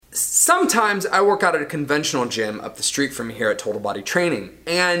Sometimes I work out at a conventional gym up the street from here at Total Body Training.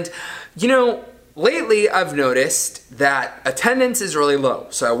 And, you know, lately I've noticed that attendance is really low.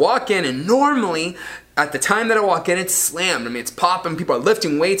 So I walk in and normally at the time that I walk in, it's slammed. I mean, it's popping, people are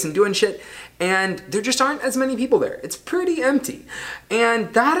lifting weights and doing shit. And there just aren't as many people there. It's pretty empty.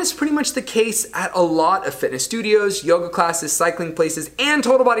 And that is pretty much the case at a lot of fitness studios, yoga classes, cycling places, and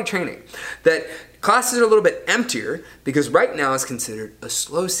Total Body Training. That classes are a little bit emptier because right now is considered a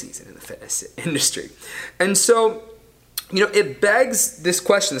slow season in the fitness industry. And so, you know, it begs this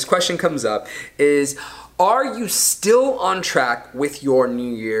question comes up is, are you still on track with your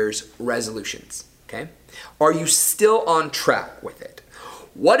New Year's resolutions? Okay? Are you still on track with it?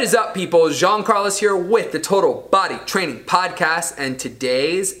 What is up, people? Jean Carlos here with the Total Body Training Podcast, and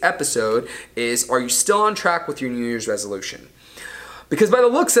today's episode is, are you still on track with your New Year's resolution? Because by the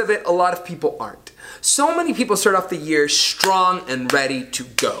looks of it, a lot of people aren't. So many people start off the year strong and ready to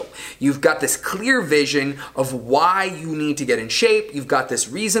go. You've got this clear vision of why you need to get in shape. You've got this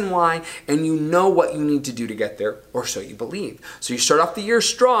reason why, and you know what you need to do to get there, or so you believe. So you start off the year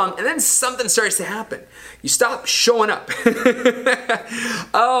strong, and then something starts to happen. You stop showing up.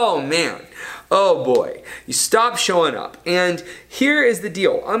 Oh man. Oh boy. You stop showing up. And here is the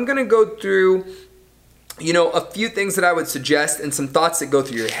deal. I'm going to go through a few things that I would suggest and some thoughts that go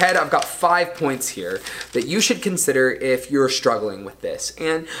through your head. I've got 5 points here that you should consider if you're struggling with this.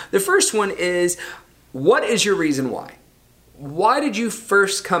 And the first one is, what is your reason why? Why did you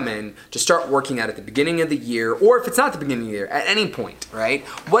first come in to start working out at the beginning of the year, or if it's not the beginning of the year, at any point, right?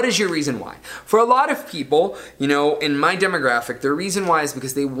 What is your reason why? For a lot of people, in my demographic, their reason why is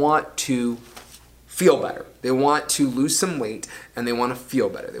because they want to feel better. They want to lose some weight and they want to feel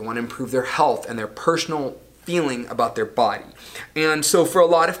better. They want to improve their health and their personal feeling about their body. And so for a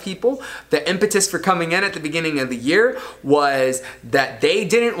lot of people, the impetus for coming in at the beginning of the year was that they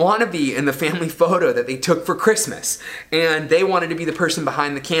didn't want to be in the family photo that they took for Christmas. And they wanted to be the person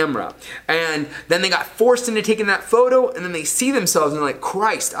behind the camera. And then they got forced into taking that photo, and then they see themselves and they're like,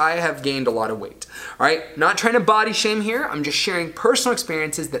 Christ, I have gained a lot of weight. All right, not trying to body shame here. I'm just sharing personal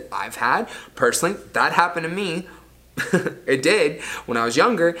experiences that I've had. Personally, that happened to me. It did when I was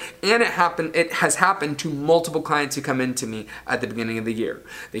younger, and it has happened to multiple clients who come into me at the beginning of the year.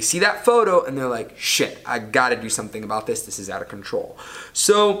 They see that photo and they're like, shit, I gotta do something about this. This is out of control.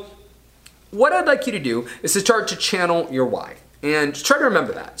 So what I'd like you to do is to start to channel your why. And try to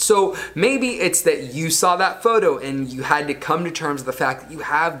remember that. So maybe it's that you saw that photo and you had to come to terms with the fact that you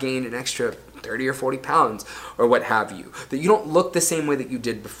have gained an extra 30 or 40 pounds or what have you, that you don't look the same way that you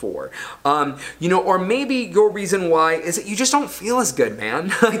did before. Or maybe your reason why is that you just don't feel as good,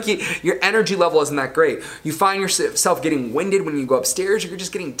 man. Like your energy level isn't that great. You find yourself getting winded when you go upstairs, or you're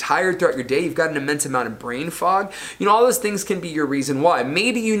just getting tired throughout your day. You've got an immense amount of brain fog. All those things can be your reason why.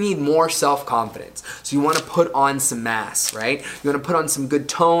 Maybe you need more self-confidence. So you want to put on some mass, right? You want to put on some good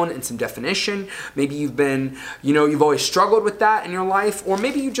tone and some definition. Maybe you've been, you've always struggled with that in your life, or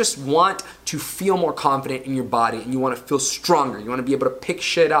maybe you just want to feel more confident in your body and you want to feel stronger. You want to be able to pick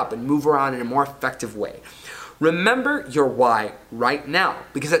shit up and move around in a more effective way. Remember your why right now,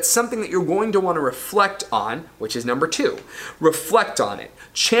 because that's something that you're going to want to reflect on, which is number 2. Reflect on it,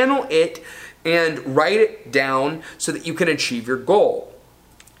 channel it, and write it down so that you can achieve your goal.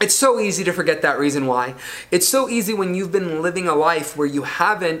 It's so easy to forget that reason why. It's so easy when you've been living a life where you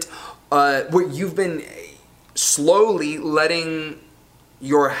haven't, where you've been slowly letting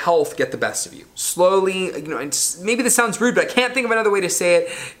your health get the best of you. Slowly, maybe this sounds rude, but I can't think of another way to say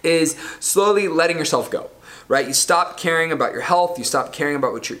it, is slowly letting yourself go, right? You stop caring about your health, you stop caring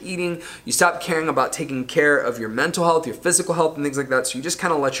about what you're eating, you stop caring about taking care of your mental health, your physical health, and things like that, so you just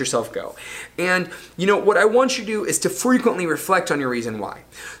kind of let yourself go. And what I want you to do is to frequently reflect on your reason why.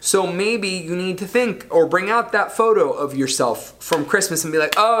 So maybe you need to think or bring out that photo of yourself from Christmas and be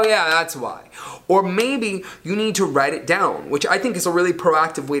like, oh yeah, that's why. Or maybe you need to write it down, which I think is a really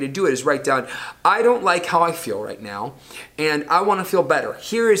proactive way to do it, is write down, I don't like how I feel right now, and I want to feel better.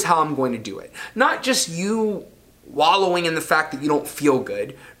 Here is how I'm going to do it. Not just you wallowing in the fact that you don't feel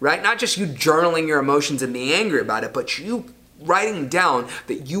good, right? Not just you journaling your emotions and being angry about it, but you writing down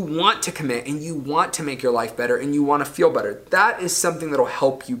that you want to commit and you want to make your life better and you want to feel better. That is something that'll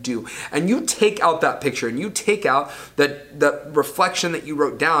help you do. And you take out that picture and you take out the reflection that you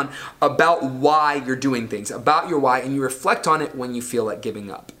wrote down about why you're doing things, about your why, and you reflect on it when you feel like giving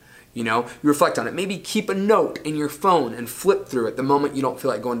up. You reflect on it. Maybe keep a note in your phone and flip through it the moment you don't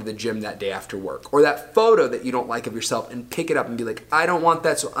feel like going to the gym that day after work. Or that photo that you don't like of yourself, and pick it up and be like, I don't want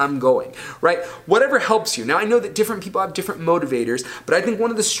that, so I'm going, right? Whatever helps you. Now, I know that different people have different motivators, but I think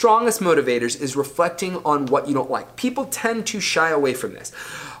one of the strongest motivators is reflecting on what you don't like. People tend to shy away from this.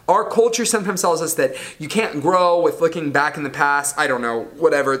 Our culture sometimes tells us that you can't grow with looking back in the past. I don't know,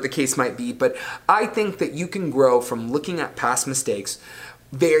 whatever the case might be. But I think that you can grow from looking at past mistakes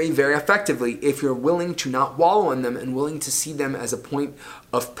very, very effectively if you're willing to not wallow in them and willing to see them as a point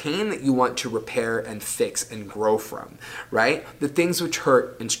of pain that you want to repair and fix and grow from, right? The things which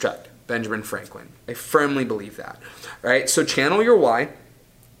hurt instruct. Benjamin Franklin. I firmly believe that, right? So channel your why,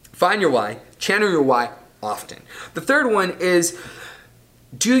 find your why, channel your why often. The third one is,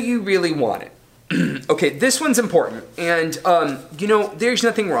 do you really want it? Okay, this one's important, and there's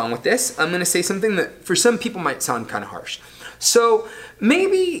nothing wrong with this. I'm gonna say something that for some people might sound kind of harsh. So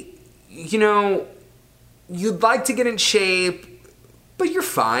maybe, you'd like to get in shape, but you're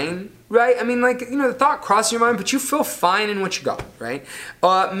fine, right? I mean, the thought crosses your mind, but you feel fine in what you got, right?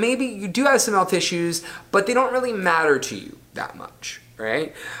 Maybe you do have some health issues, but they don't really matter to you that much,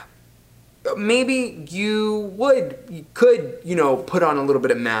 right? Maybe you could, put on a little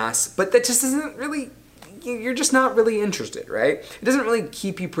bit of mass, but that just isn't really, you're just not really interested, right? It doesn't really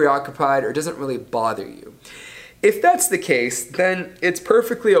keep you preoccupied or doesn't really bother you. If that's the case, then it's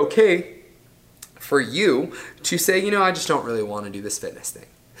perfectly okay for you to say, I just don't really want to do this fitness thing.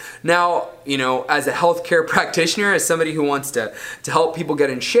 Now, as a healthcare practitioner, as somebody who wants to help people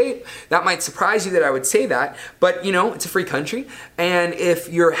get in shape, that might surprise you that I would say that, but it's a free country, and if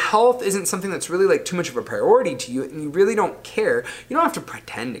your health isn't something that's really too much of a priority to you and you really don't care, you don't have to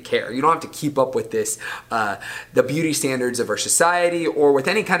pretend to care. You don't have to keep up with this, the beauty standards of our society or with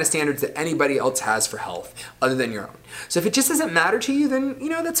any kind of standards that anybody else has for health other than your own. So if it just doesn't matter to you, then,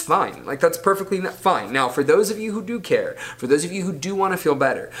 that's fine. That's perfectly fine. Now, for those of you who do care, for those of you who do want to feel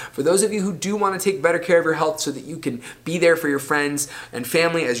better, for those of you who do want to take better care of your health so that you can be there for your friends and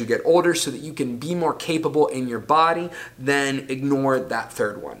family as you get older so that you can be more capable in your body, then ignore that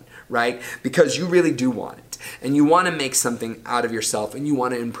third one, right? Because you really do want it. And you want to make something out of yourself and you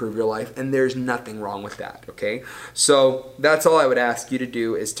want to improve your life, and there's nothing wrong with that, okay? So that's all I would ask you to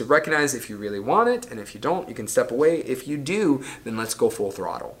do, is to recognize if you really want it, and if you don't, you can step away. If you do, then let's go full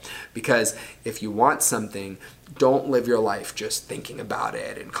throttle. Because if you want something, don't live your life just thinking about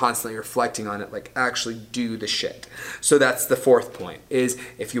it and constantly reflecting on it. Actually do the shit. So that's the fourth point, is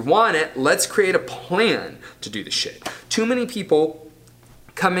if you want it, let's create a plan to do the shit. Too many people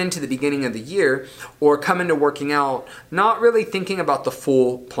come into the beginning of the year or come into working out not really thinking about the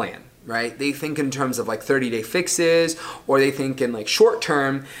full plan, right? They think in terms of 30-day fixes, or they think in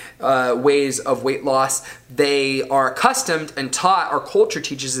short-term ways of weight loss. They are accustomed and taught, our culture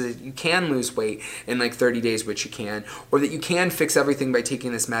teaches that you can lose weight in 30 days, which you can, or that you can fix everything by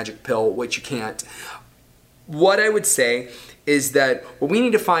taking this magic pill, which you can't. What I would say is that what we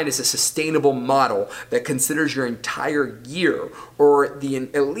need to find is a sustainable model that considers your entire year, or at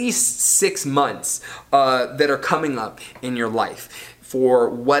least 6 months that are coming up in your life for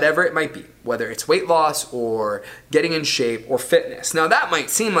whatever it might be, whether it's weight loss or getting in shape or fitness. Now that might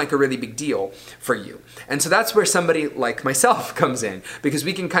seem like a really big deal for you. And so that's where somebody like myself comes in, because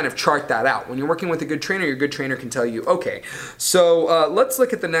we can kind of chart that out. When you're working with a good trainer, your good trainer can tell you, okay, so let's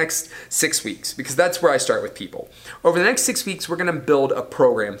look at the next 6 weeks, because that's where I start with people. Over the next 6 weeks, we're gonna build a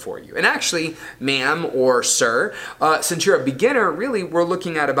program for you. And actually, ma'am or sir, since you're a beginner, really we're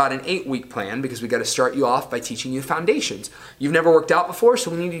looking at about an 8-week plan, because we gotta start you off by teaching you foundations. You've never worked out before, so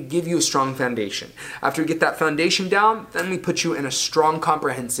we need to give you a strong foundation. After we get that foundation down, then we put you in a strong,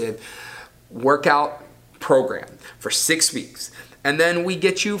 comprehensive workout program for 6 weeks. And then we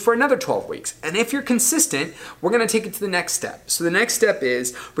get you for another 12 weeks. And if you're consistent, we're gonna take it to the next step. So the next step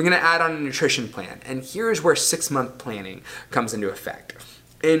is we're gonna add on a nutrition plan. And here's where 6-month planning comes into effect.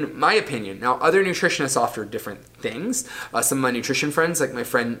 In my opinion, now other nutritionists offer different things. Some of my nutrition friends, like my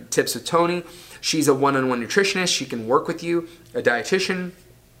friend Tips with Tony, she's a one-on-one nutritionist. She can work with you, a dietitian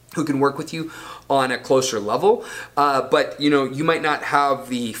who can work with you on a closer level, but you might not have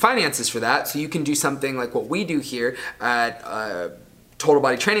the finances for that, so you can do something like what we do here at Total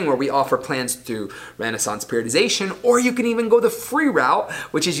Body Training, where we offer plans through Renaissance Periodization, or you can even go the free route,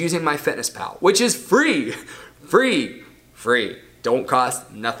 which is using MyFitnessPal, which is free, don't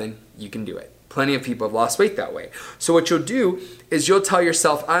cost nothing, you can do it. Plenty of people have lost weight that way. So what you'll do is you'll tell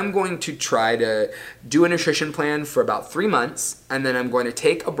yourself, I'm going to try to do a nutrition plan for about 3 months, and then I'm going to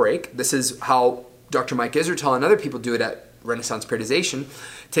take a break. This is how Dr. Mike Israetel and other people do it at Renaissance Periodization.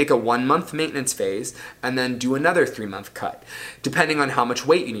 Take a 1-month maintenance phase and then do another 3-month cut, depending on how much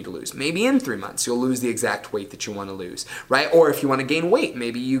weight you need to lose. Maybe in 3 months, you'll lose the exact weight that you want to lose, right? Or if you want to gain weight,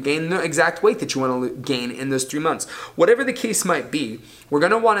 maybe you gain the exact weight that you want to gain in those 3 months. Whatever the case might be, we're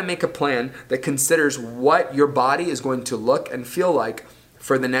going to want to make a plan that considers what your body is going to look and feel like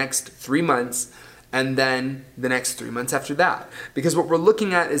for the next 3 months, and then the next 3 months after that. Because what we're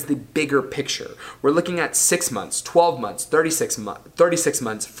looking at is the bigger picture. We're looking at 6 months, 12 months, 36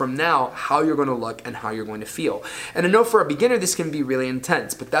 months from now, how you're going to look and how you're going to feel. And I know for a beginner, this can be really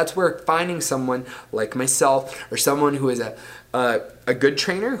intense, but that's where finding someone like myself or someone who is a good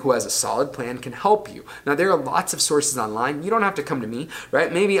trainer who has a solid plan can help you. Now, there are lots of sources online. You don't have to come to me,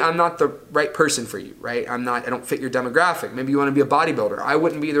 right? Maybe I'm not the right person for you, right? I don't fit your demographic. Maybe you want to be a bodybuilder. I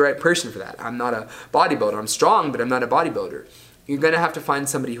wouldn't be the right person for that. I'm not a bodybuilder. I'm strong, but I'm not a bodybuilder. You're going to have to find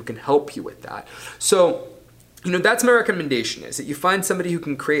somebody who can help you with that. So, that's my recommendation, is that you find somebody who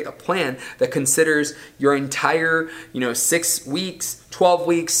can create a plan that considers your entire, 6 weeks, 12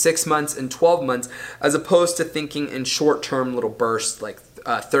 weeks, 6 months, and 12 months, as opposed to thinking in short-term little bursts like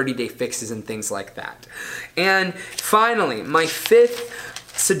 30-day fixes and things like that. And finally, my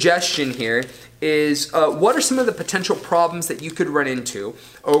fifth suggestion here is what are some of the potential problems that you could run into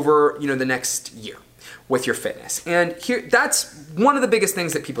over, the next year with your fitness? And here, that's one of the biggest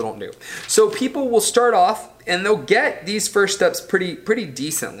things that people don't do. So people will start off and they'll get these first steps pretty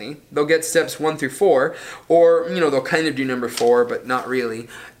decently. They'll get steps 1 through 4, or they'll kind of do number 4, but not really.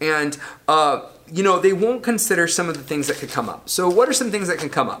 And they won't consider some of the things that could come up. So what are some things that can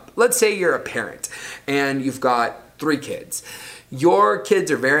come up? Let's say you're a parent and you've got 3 kids. Your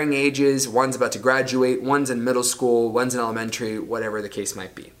kids are varying ages. One's about to graduate, one's in middle school, one's in elementary, whatever the case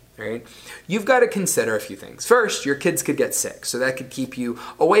might be. Right? You've got to consider a few things. First, your kids could get sick, so that could keep you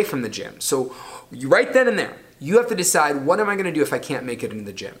away from the gym. So right then and there, you have to decide, what am I going to do if I can't make it into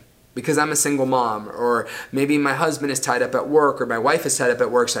the gym? Because I'm a single mom, or maybe my husband is tied up at work, or my wife is tied up at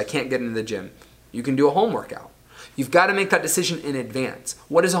work, so I can't get into the gym. You can do a home workout. You've got to make that decision in advance.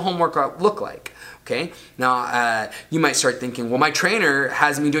 What does a home workout look like? Okay, now you might start thinking, well, my trainer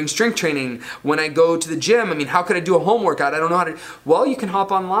has me doing strength training when I go to the gym. I mean, how could I do a home workout? I don't know how to. Well, you can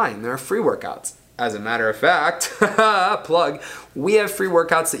hop online. There are free workouts. As a matter of fact, plug, we have free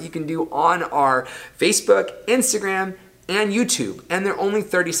workouts that you can do on our Facebook, Instagram, and YouTube, and they're only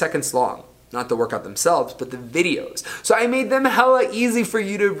 30 seconds long. Not the workout themselves, but the videos. So I made them hella easy for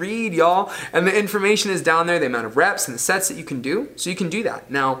you to read, y'all. And the information is down there, the amount of reps and the sets that you can do. So you can do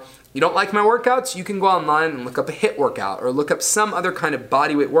that. Now, you don't like my workouts? You can go online and look up a HIIT workout or look up some other kind of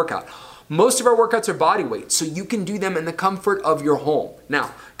bodyweight workout. Most of our workouts are body weight, so you can do them in the comfort of your home.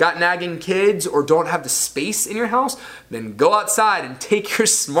 Now, got nagging kids or don't have the space in your house? Then go outside and take your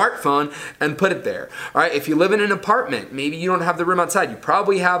smartphone and put it there. All right, if you live in an apartment, maybe you don't have the room outside. You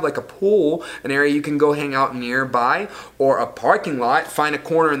probably have like a pool, an area you can go hang out nearby, or a parking lot. Find a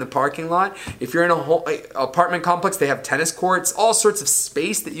corner in the parking lot. If you're in a apartment complex, they have tennis courts, all sorts of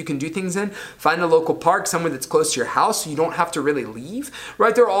space that you can do things in. Find a local park, somewhere that's close to your house so you don't have to really leave,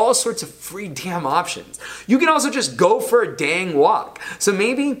 right? There are all sorts of free damn options. You can also just go for a dang walk. So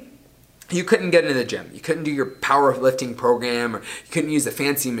maybe you couldn't get into the gym. You couldn't do your powerlifting program, or you couldn't use the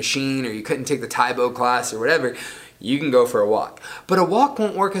fancy machine, or you couldn't take the Taebo class or whatever. You can go for a walk. But a walk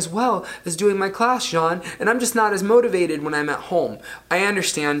won't work as well as doing my class, Sean, and I'm just not as motivated when I'm at home. I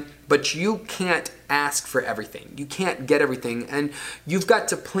understand, but you can't ask for everything. You can't get everything, and you've got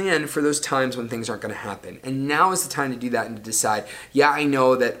to plan for those times when things aren't going to happen. And now is the time to do that and to decide, yeah, I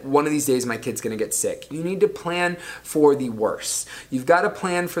know that one of these days my kid's going to get sick. You need to plan for the worst. You've got to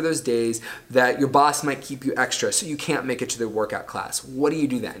plan for those days that your boss might keep you extra so you can't make it to the workout class. What do you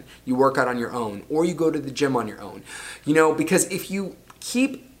do then? You work out on your own, or you go to the gym on your own. Because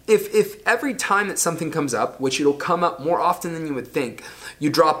if every time that something comes up, which it'll come up more often than you would think, you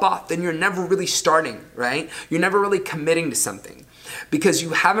drop off, then you're never really starting, right? You're never really committing to something because you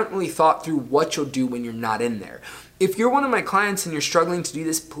haven't really thought through what you'll do when you're not in there. If you're one of my clients and you're struggling to do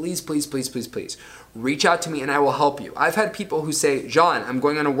this, please reach out to me and I will help you. I've had people who say, John, I'm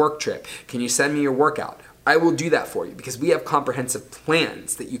going on a work trip. Can you send me your workout? I will do that for you because we have comprehensive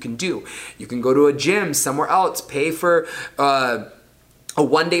plans that you can do. You can go to a gym somewhere else, pay for a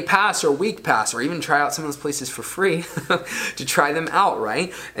one-day pass or a week pass, or even try out some of those places for free to try them out,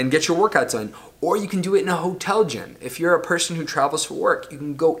 right? And get your workouts on. Or you can do it in a hotel gym. If you're a person who travels for work, you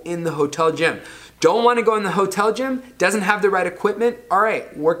can go in the hotel gym. Don't want to go in the hotel gym? Doesn't have the right equipment? All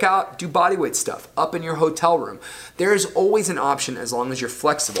right, work out, do bodyweight stuff up in your hotel room. There is always an option as long as you're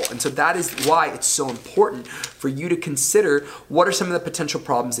flexible. And so that is why it's so important for you to consider what are some of the potential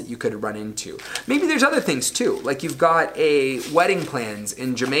problems that you could run into. Maybe there's other things too, like you've got a wedding plans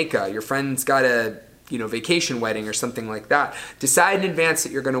in Jamaica. Your friend's got a vacation wedding or something like that. Decide in advance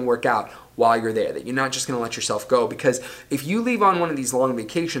that you're going to work out while you're there, that you're not just going to let yourself go. Because if you leave on one of these long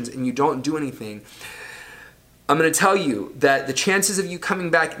vacations and you don't do anything, I'm going to tell you that the chances of you coming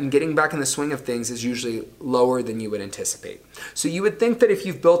back and getting back in the swing of things is usually lower than you would anticipate. So you would think that if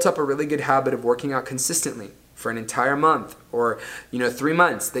you've built up a really good habit of working out consistently for an entire month or 3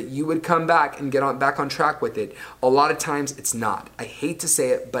 months, that you would come back and get back on track with it. A lot of times it's not. I hate to say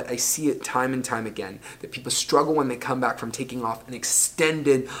it, but I see it time and time again, that people struggle when they come back from taking off an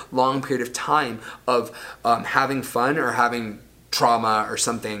extended long period of time of having fun or having trauma or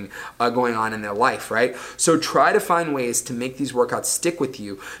something going on in their life, right? So try to find ways to make these workouts stick with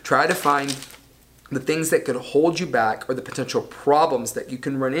you. Try to find the things that could hold you back or the potential problems that you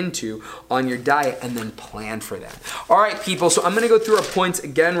can run into on your diet, and then plan for them. All right, people, so I'm gonna go through our points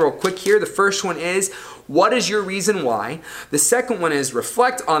again real quick here. The first one is, what is your reason why? The second one is,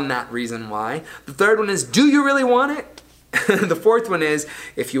 reflect on that reason why. The third one is, do you really want it? The fourth one is,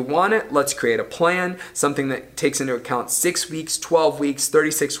 if you want it, let's create a plan, something that takes into account 6 weeks, 12 weeks,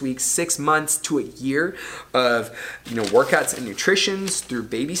 36 weeks, 6 months to a year of workouts and nutritions through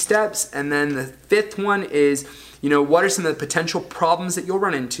baby steps. And then the fifth one is, what are some of the potential problems that you'll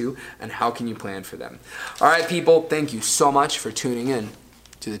run into and how can you plan for them? All right, people, thank you so much for tuning in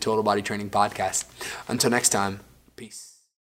to the Total Body Training Podcast. Until next time, peace.